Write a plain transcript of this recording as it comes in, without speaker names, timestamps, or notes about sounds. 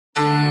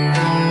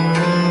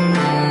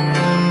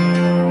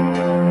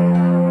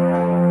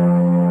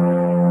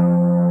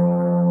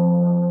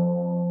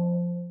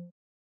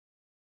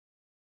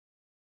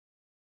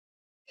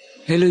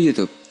Hello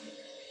YouTube,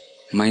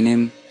 my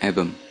name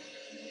abem.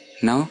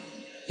 Now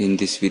in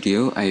this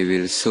video I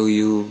will show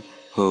you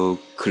how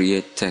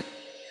create text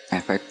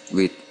effect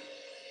with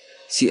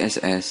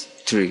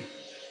CSS3.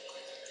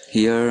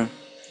 Here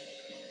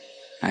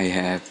I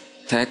have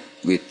text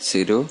with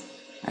shadow,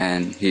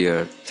 and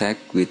here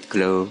text with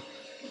glow,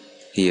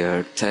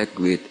 here text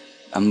with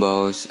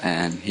emboss,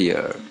 and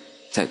here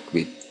text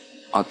with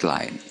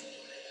outline.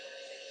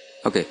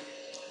 Okay,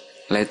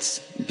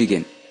 let's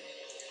begin.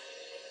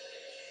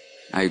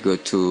 I go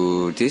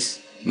to this,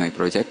 my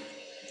project,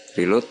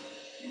 reload,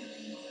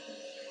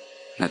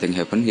 nothing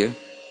happened here.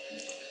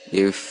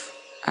 If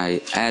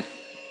I add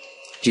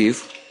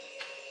div,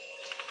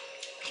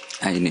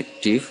 I need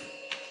div,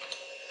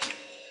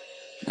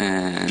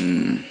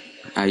 and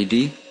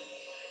ID,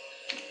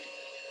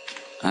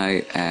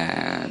 I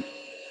add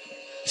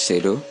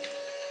shadow,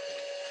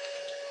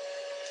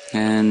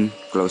 and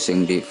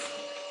closing div.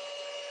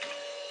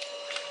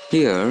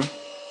 Here,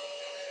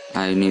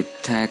 I need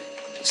tag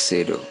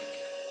shadow.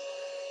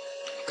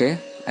 Okay,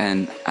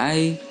 and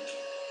I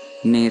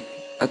need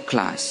a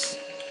class.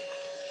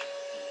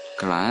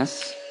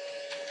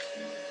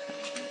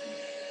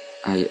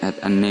 I add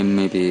a name,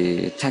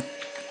 maybe tag.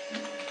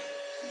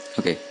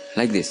 Okay,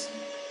 like this.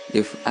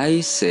 If I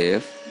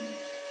save,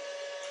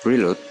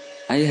 reload,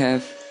 I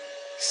have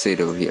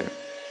shadow here.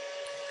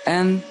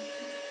 And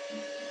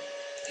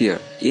here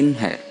in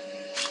head,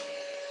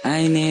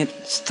 I need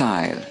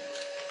style.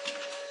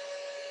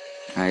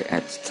 I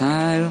add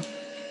style,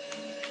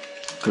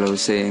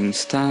 closing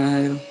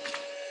style,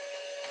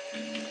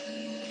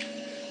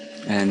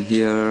 and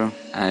here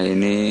I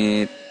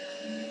need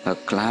a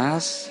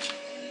class,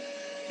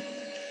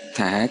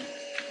 tag,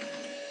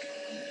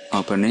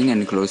 opening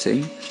and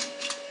closing,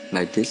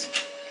 like this.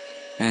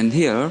 And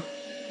here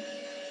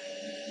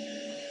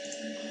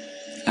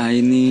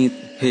I need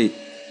height,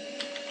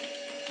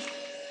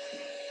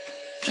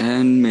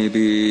 and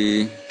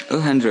maybe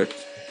 100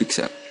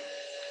 pixels.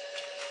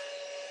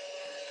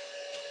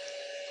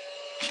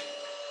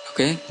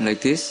 Okay, like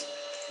this.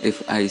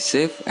 If I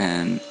save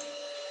and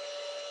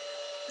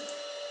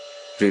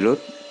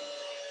reload,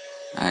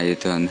 I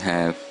don't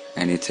have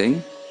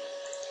anything.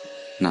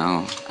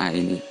 Now I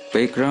need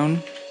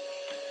background,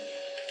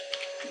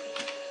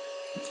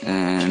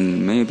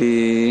 and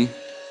maybe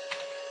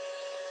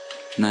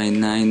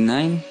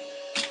 999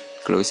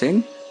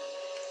 closing.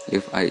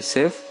 If I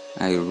save,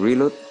 I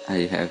reload,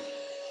 I have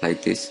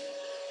like this.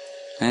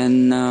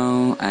 And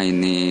now I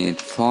need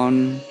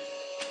font.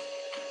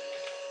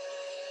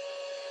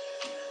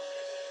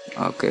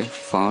 Okay,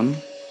 font,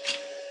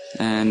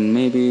 and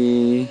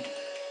maybe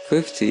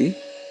 50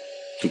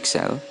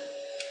 pixel,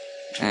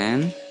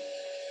 and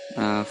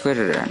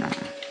Ferrana,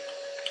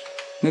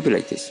 maybe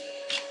like this.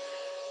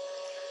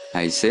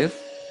 I save,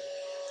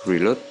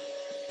 reload,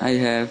 I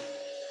have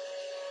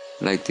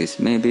like this,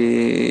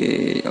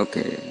 maybe,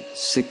 okay,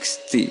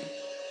 60.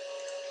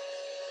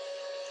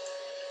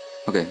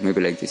 Okay,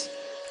 maybe like this.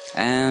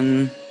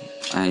 And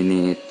I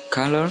need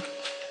color,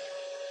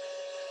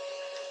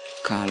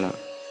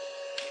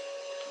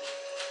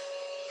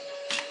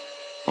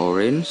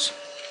 orange,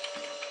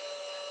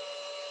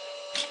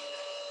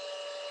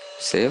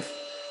 save,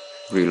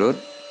 reload,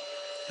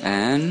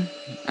 and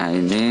I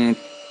need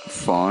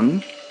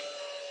font,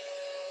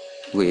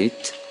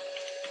 weight,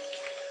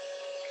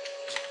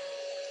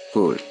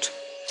 bold,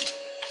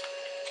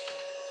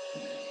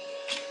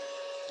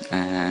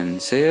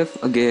 and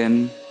save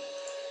again,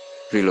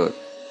 reload.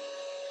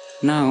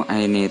 Now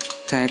I need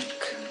tag,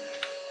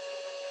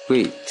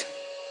 weight,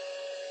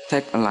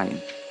 tag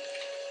align,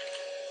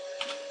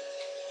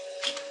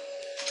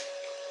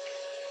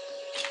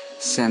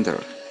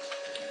 center.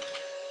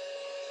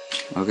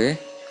 Okay,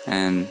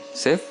 and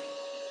save,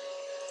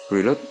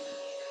 reload.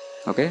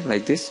 Okay,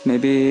 like this.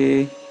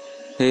 Maybe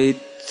height,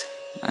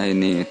 I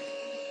need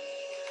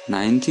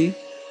 90.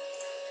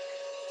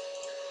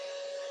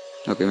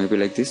 Okay, maybe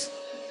like this,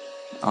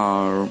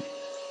 or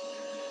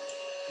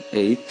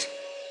 8.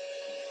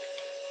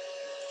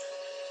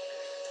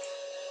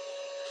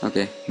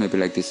 Okay, maybe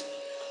like this.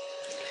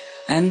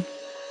 And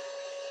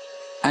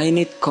I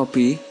need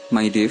copy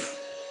my div,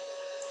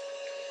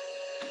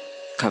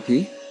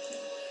 copy,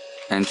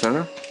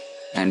 enter,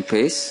 and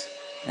paste.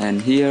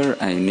 And here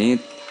I need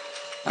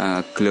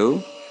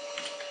glow,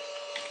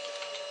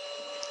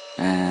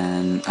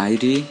 and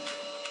ID,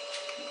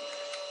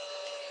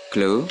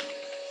 glow,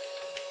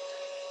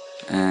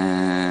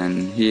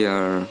 and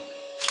here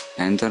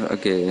enter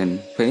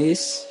again,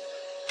 paste.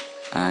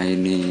 I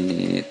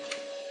need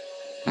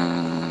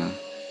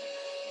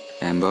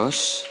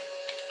emboss,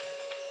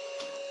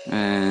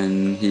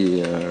 and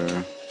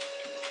here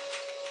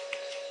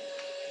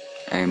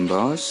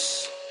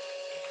emboss,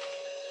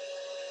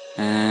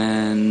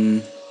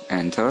 and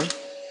enter,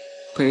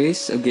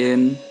 paste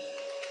again,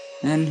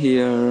 and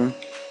here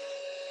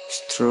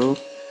stroke,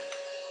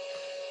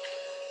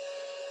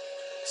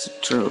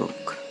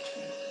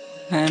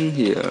 and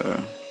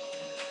here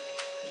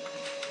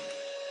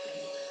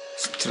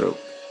stroke.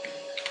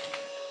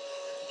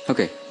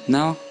 Okay,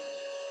 now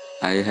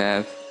I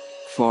have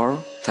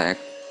 4 tag.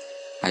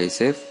 I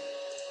save,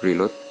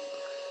 reload.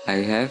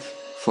 I have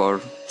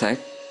 4 tag: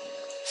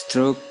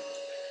 stroke,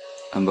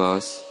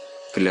 emboss,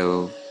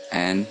 glow,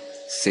 and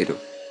shadow.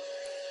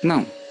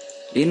 Now,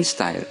 in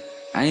style,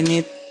 I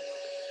need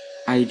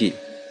ID,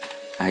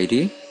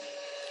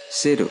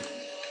 shadow.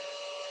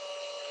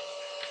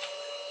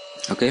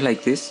 Okay,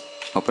 like this,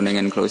 opening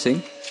and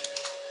closing.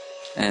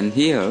 And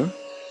here,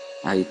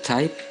 I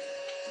type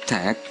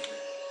tag,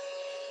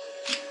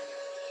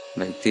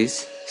 like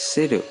this,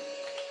 shadow.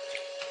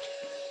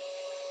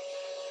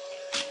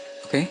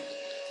 Okay,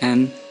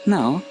 and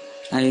now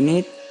I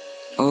need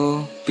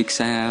O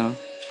pixel,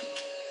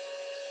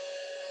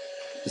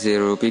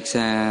 0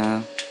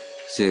 pixel,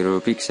 0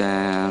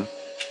 pixel,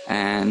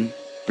 and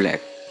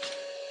black.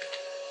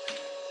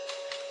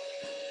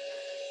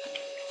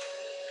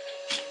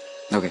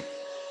 Okay,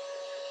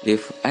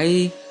 if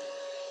I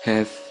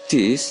have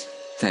this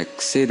tag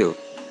shadow,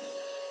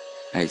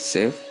 I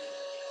save,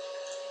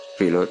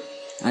 reload.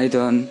 I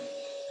don't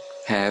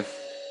have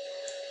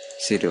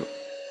shadow,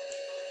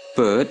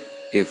 but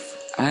if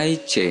I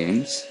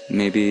change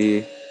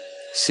maybe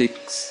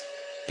 6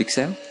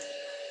 pixel,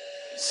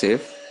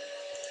 save,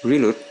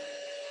 reload,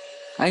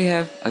 I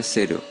have a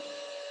shadow.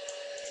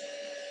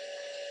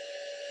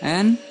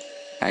 And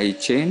I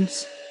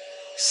change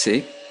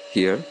 6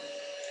 here,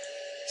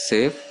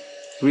 save,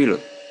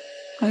 reload,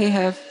 I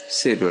have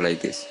shadow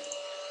like this.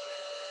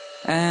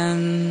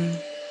 And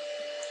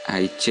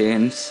I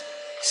change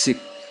 6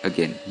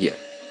 again here.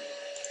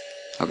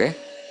 Okay,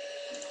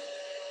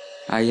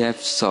 I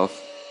have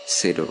soft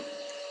shadow.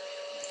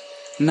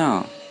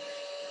 Now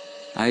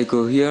I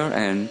go here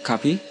and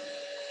copy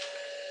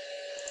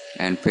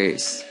and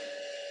paste,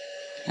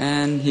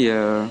 and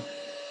here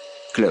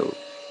glow,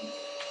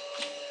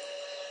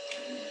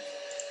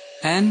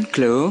 and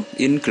glow.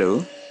 In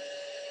glow,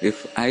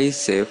 if I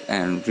save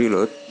and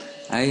reload,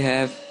 I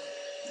have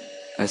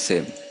a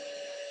same,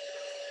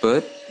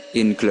 but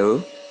in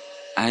glow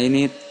I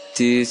need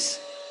this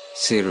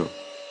 0,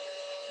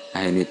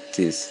 I need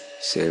this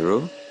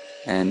 0,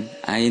 and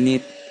I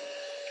need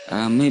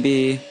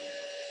maybe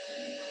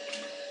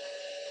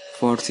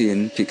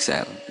 14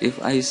 pixel.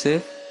 If I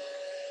save,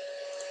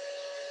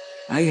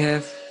 I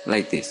have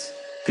like this,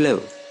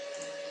 glow.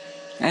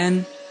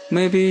 And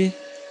maybe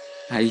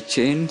I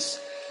change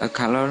a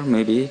color,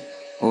 maybe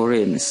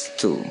orange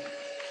too.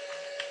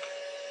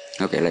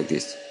 Okay, like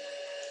this.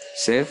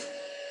 Save,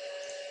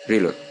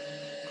 reload.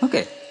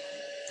 Okay,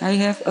 I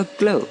have a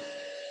glow.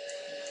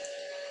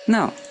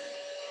 Now,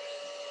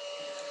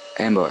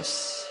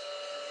 emboss.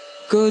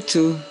 Go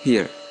to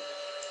here,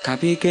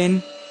 copy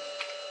again,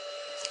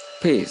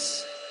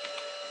 paste.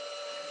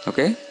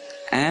 Okay,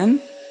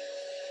 and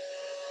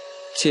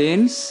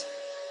change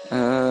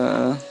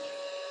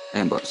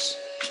emboss.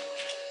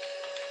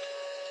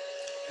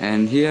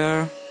 And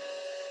here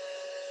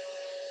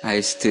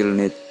I still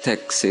need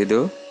text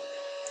shadow,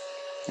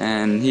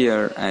 and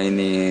here I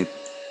need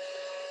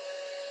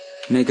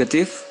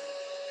negative,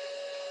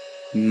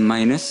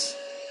 minus,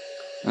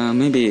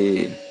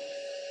 maybe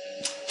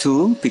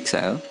 2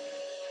 pixel,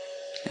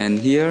 and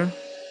here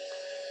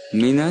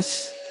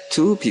minus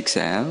 2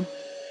 pixel,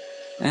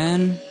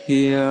 and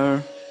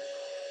here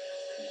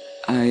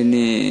I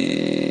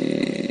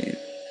need,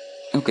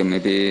 okay,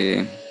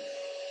 maybe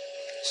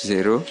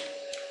 0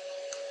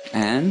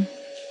 and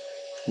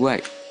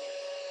white.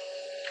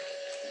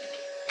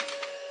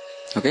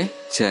 Okay,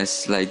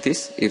 just like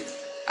this.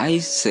 If I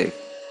save,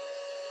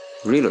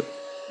 reload,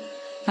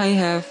 I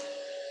have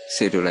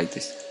shadow like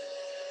this.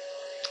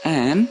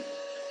 And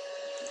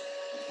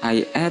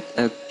I add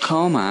a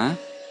comma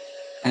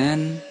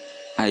and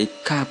I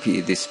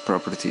copy these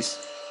properties.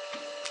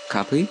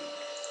 Copy,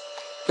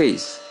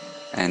 paste,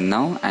 and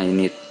now I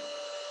need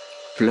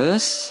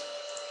plus,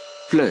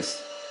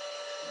 plus.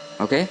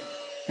 Okay,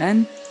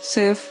 and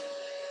save,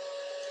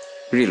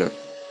 reload.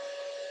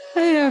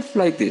 I have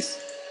like this.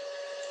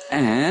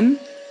 And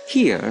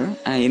here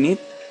I need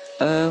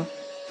a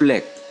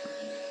black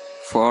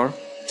for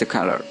the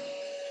color.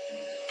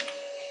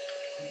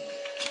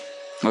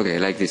 Okay,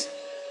 like this.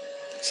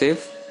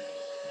 Save,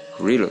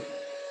 reload.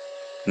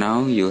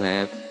 Now you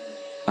have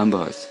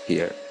emboss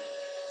here.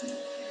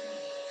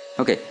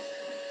 Okay,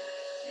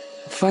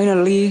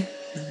 finally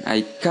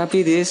I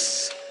copy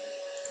this,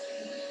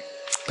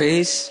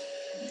 paste,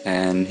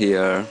 and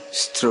here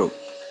stroke.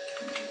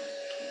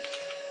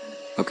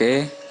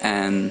 Okay,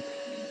 and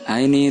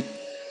I need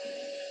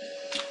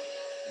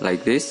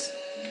like this,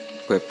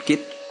 WebKit,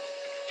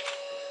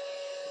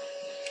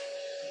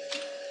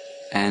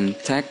 and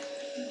tag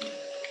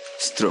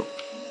stroke.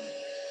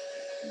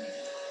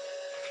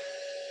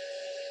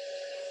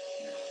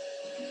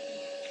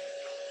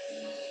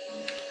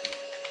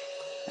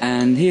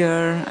 And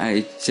here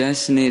I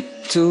just need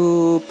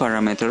 2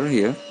 parameters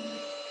here,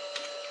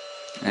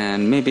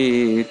 and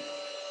maybe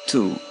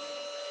 2,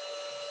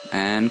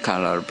 and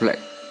color black.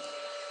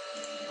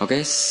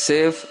 Okay,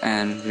 save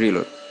and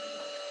reload.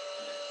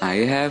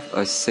 I have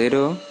a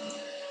shadow,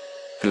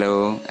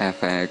 glow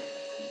effect,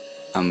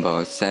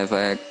 emboss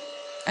effect,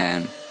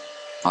 and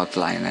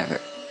outline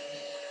effect.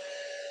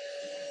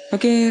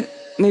 Okay,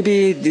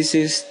 maybe this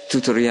is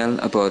tutorial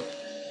about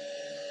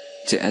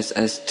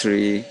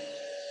CSS3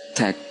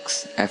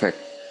 text effect.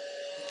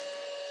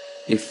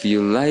 If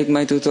you like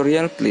my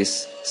tutorial,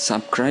 please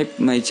subscribe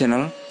my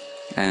channel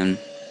and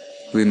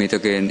we meet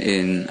again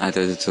in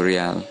other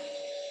tutorial.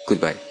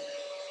 Goodbye.